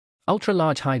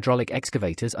Ultra-large hydraulic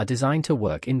excavators are designed to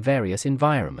work in various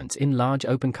environments in large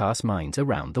open-cast mines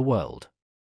around the world.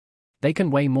 They can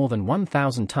weigh more than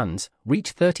 1,000 tons,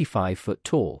 reach 35 foot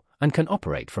tall, and can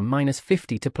operate from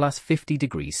 -50 to +50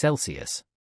 degrees Celsius.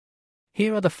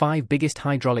 Here are the 5 biggest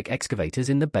hydraulic excavators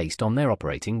in the based on their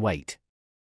operating weight.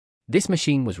 This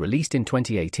machine was released in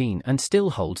 2018 and still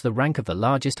holds the rank of the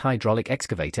largest hydraulic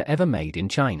excavator ever made in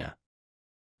China.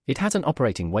 It has an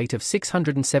operating weight of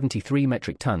 673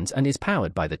 metric tons and is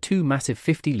powered by the 2 massive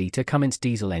 50-litre Cummins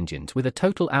diesel engines with a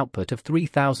total output of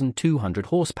 3,200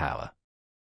 horsepower.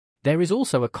 There is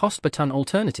also a cost-per-ton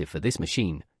alternative for this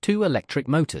machine, 2 electric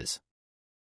motors.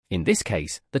 In this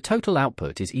case, the total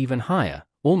output is even higher,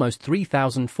 almost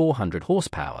 3,400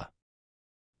 horsepower.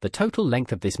 The total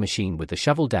length of this machine with the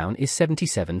shovel down is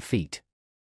 77 feet.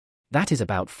 That is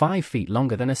about 5 feet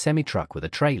longer than a semi-truck with a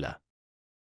trailer.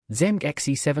 Zemg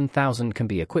XE7000 can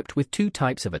be equipped with 2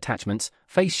 types of attachments,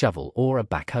 face shovel or a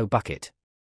backhoe bucket.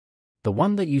 The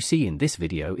one that you see in this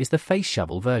video is the face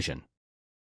shovel version.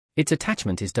 Its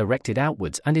attachment is directed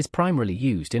outwards and is primarily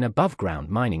used in above-ground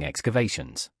mining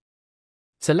excavations.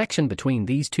 Selection between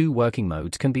these 2 working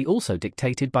modes can be also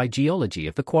dictated by geology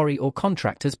of the quarry or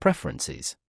contractor's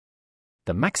preferences.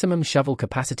 The maximum shovel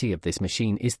capacity of this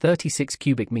machine is 36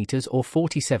 cubic meters or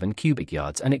 47 cubic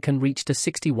yards, and it can reach to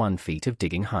 61 feet of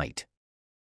digging height.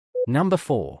 Number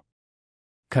 4.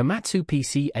 Komatsu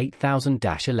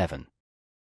PC8000-11.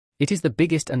 It is the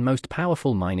biggest and most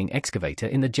powerful mining excavator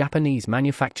in the Japanese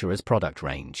manufacturer's product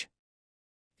range.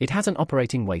 It has an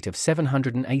operating weight of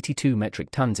 782 metric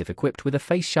tons if equipped with a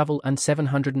face shovel and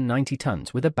 790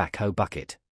 tons with a backhoe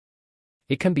bucket.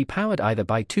 It can be powered either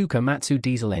by 2 Komatsu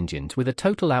diesel engines with a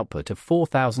total output of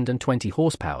 4,020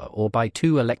 horsepower or by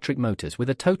 2 electric motors with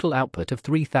a total output of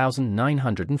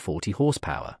 3,940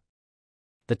 horsepower.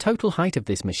 The total height of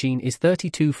this machine is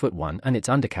 32 foot 1 and its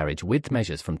undercarriage width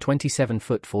measures from 27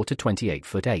 foot 4 to 28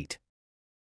 foot 8.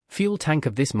 Fuel tank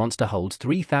of this monster holds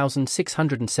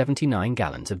 3,679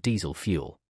 gallons of diesel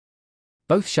fuel.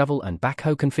 Both shovel and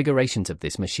backhoe configurations of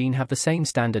this machine have the same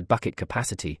standard bucket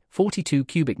capacity, 42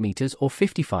 cubic meters or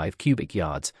 55 cubic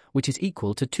yards, which is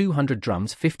equal to 200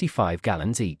 drums 55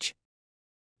 gallons each.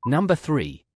 Number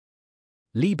 3.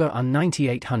 Liebherr UN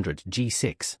 9800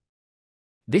 G6.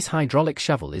 This hydraulic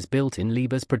shovel is built in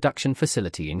Liebherr's production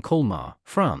facility in Colmar,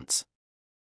 France.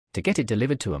 To get it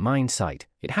delivered to a mine site,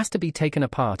 it has to be taken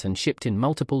apart and shipped in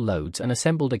multiple loads and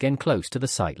assembled again close to the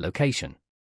site location.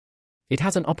 It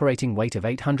has an operating weight of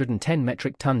 810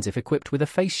 metric tons if equipped with a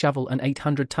face shovel and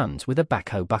 800 tons with a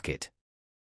backhoe bucket.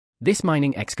 This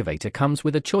mining excavator comes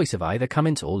with a choice of either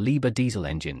Cummins or Liebherr diesel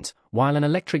engines, while an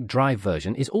electric drive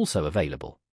version is also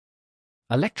available.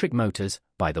 Electric motors,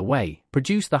 by the way,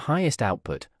 produce the highest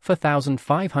output,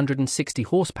 4,560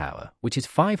 horsepower, which is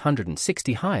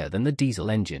 560 higher than the diesel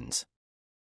engines.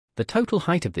 The total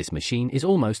height of this machine is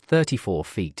almost 34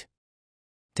 feet.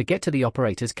 To get to the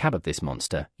operator's cab of this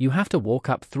monster, you have to walk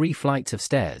up 3 flights of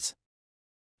stairs.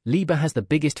 Liebherr has the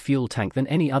biggest fuel tank than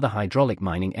any other hydraulic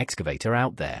mining excavator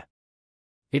out there.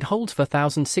 It holds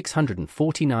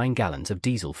 4,649 gallons of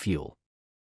diesel fuel.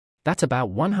 That's about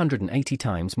 180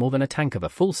 times more than a tank of a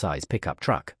full-size pickup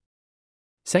truck.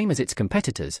 Same as its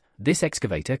competitors, this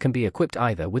excavator can be equipped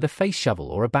either with a face shovel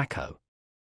or a backhoe.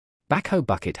 Backhoe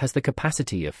bucket has the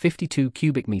capacity of 52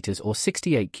 cubic meters or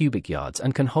 68 cubic yards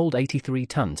and can hold 83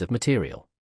 tons of material.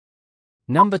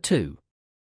 Number 2.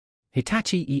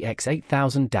 Hitachi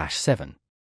EX8000-7.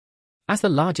 As the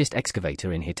largest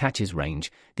excavator in Hitachi's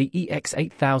range, the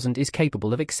EX8000 is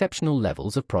capable of exceptional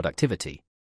levels of productivity.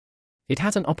 It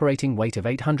has an operating weight of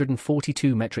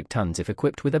 842 metric tons if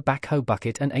equipped with a backhoe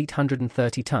bucket and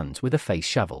 830 tons with a face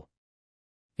shovel.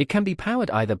 It can be powered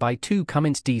either by 2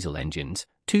 Cummins diesel engines,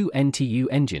 2 NTU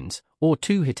engines, or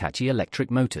 2 Hitachi electric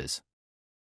motors.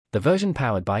 The version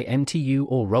powered by MTU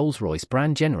or Rolls-Royce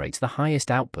brand generates the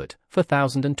highest output,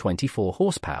 4,024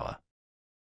 horsepower.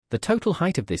 The total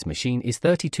height of this machine is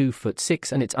 32 foot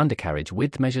 6 and its undercarriage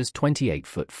width measures 28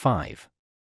 foot 5.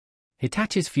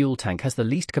 Hitachi's fuel tank has the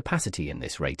least capacity in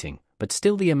this rating, but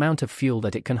still the amount of fuel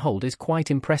that it can hold is quite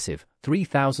impressive,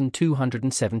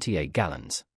 3,278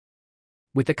 gallons.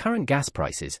 With the current gas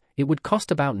prices, it would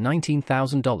cost about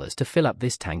 $19,000 to fill up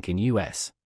this tank in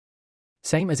US.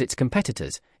 Same as its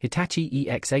competitors, Hitachi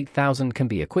EX8000 can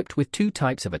be equipped with 2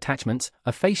 types of attachments,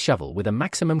 a face shovel with a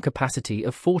maximum capacity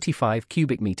of 45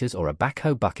 cubic meters or a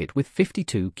backhoe bucket with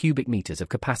 52 cubic meters of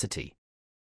capacity.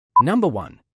 Number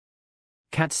 1.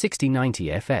 CAT 6090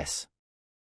 FS.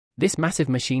 This massive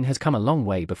machine has come a long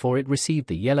way before it received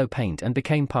the yellow paint and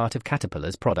became part of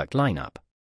Caterpillar's product lineup.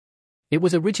 It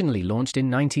was originally launched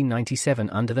in 1997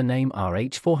 under the name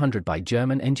RH400 by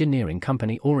German engineering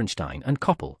company Orenstein and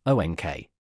Koppel, ONK.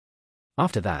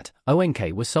 After that,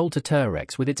 ONK was sold to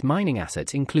Terex with its mining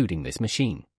assets including this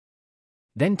machine.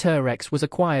 Then Terex was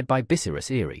acquired by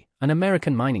Bucyrus Erie, an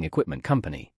American mining equipment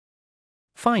company.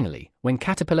 Finally, when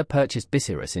Caterpillar purchased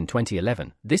Bucyrus in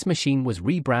 2011, this machine was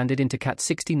rebranded into CAT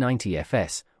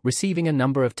 6090FS, receiving a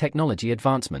number of technology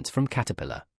advancements from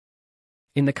Caterpillar.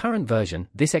 In the current version,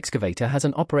 this excavator has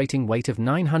an operating weight of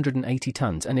 980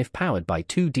 tons and if powered by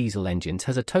 2 diesel engines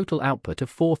has a total output of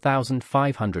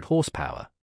 4,500 horsepower.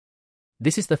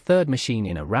 This is the third machine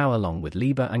in a row along with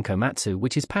Liebherr and Komatsu,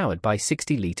 which is powered by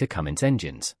 60-litre Cummins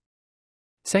engines.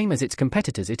 Same as its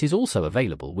competitors, it is also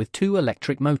available with 2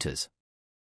 electric motors.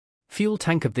 Fuel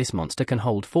tank of this monster can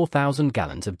hold 4,000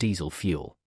 gallons of diesel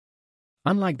fuel.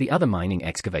 Unlike the other mining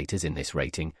excavators in this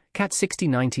rating, CAT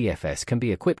 6090FS can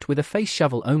be equipped with a face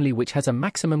shovel only, which has a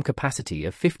maximum capacity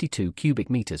of 52 cubic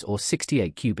meters or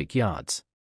 68 cubic yards.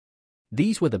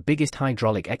 These were the biggest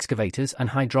hydraulic excavators and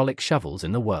hydraulic shovels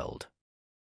in the world.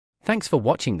 Thanks for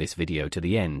watching this video to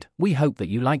the end. We hope that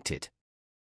you liked it.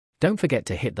 Don't forget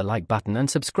to hit the like button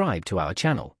and subscribe to our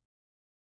channel.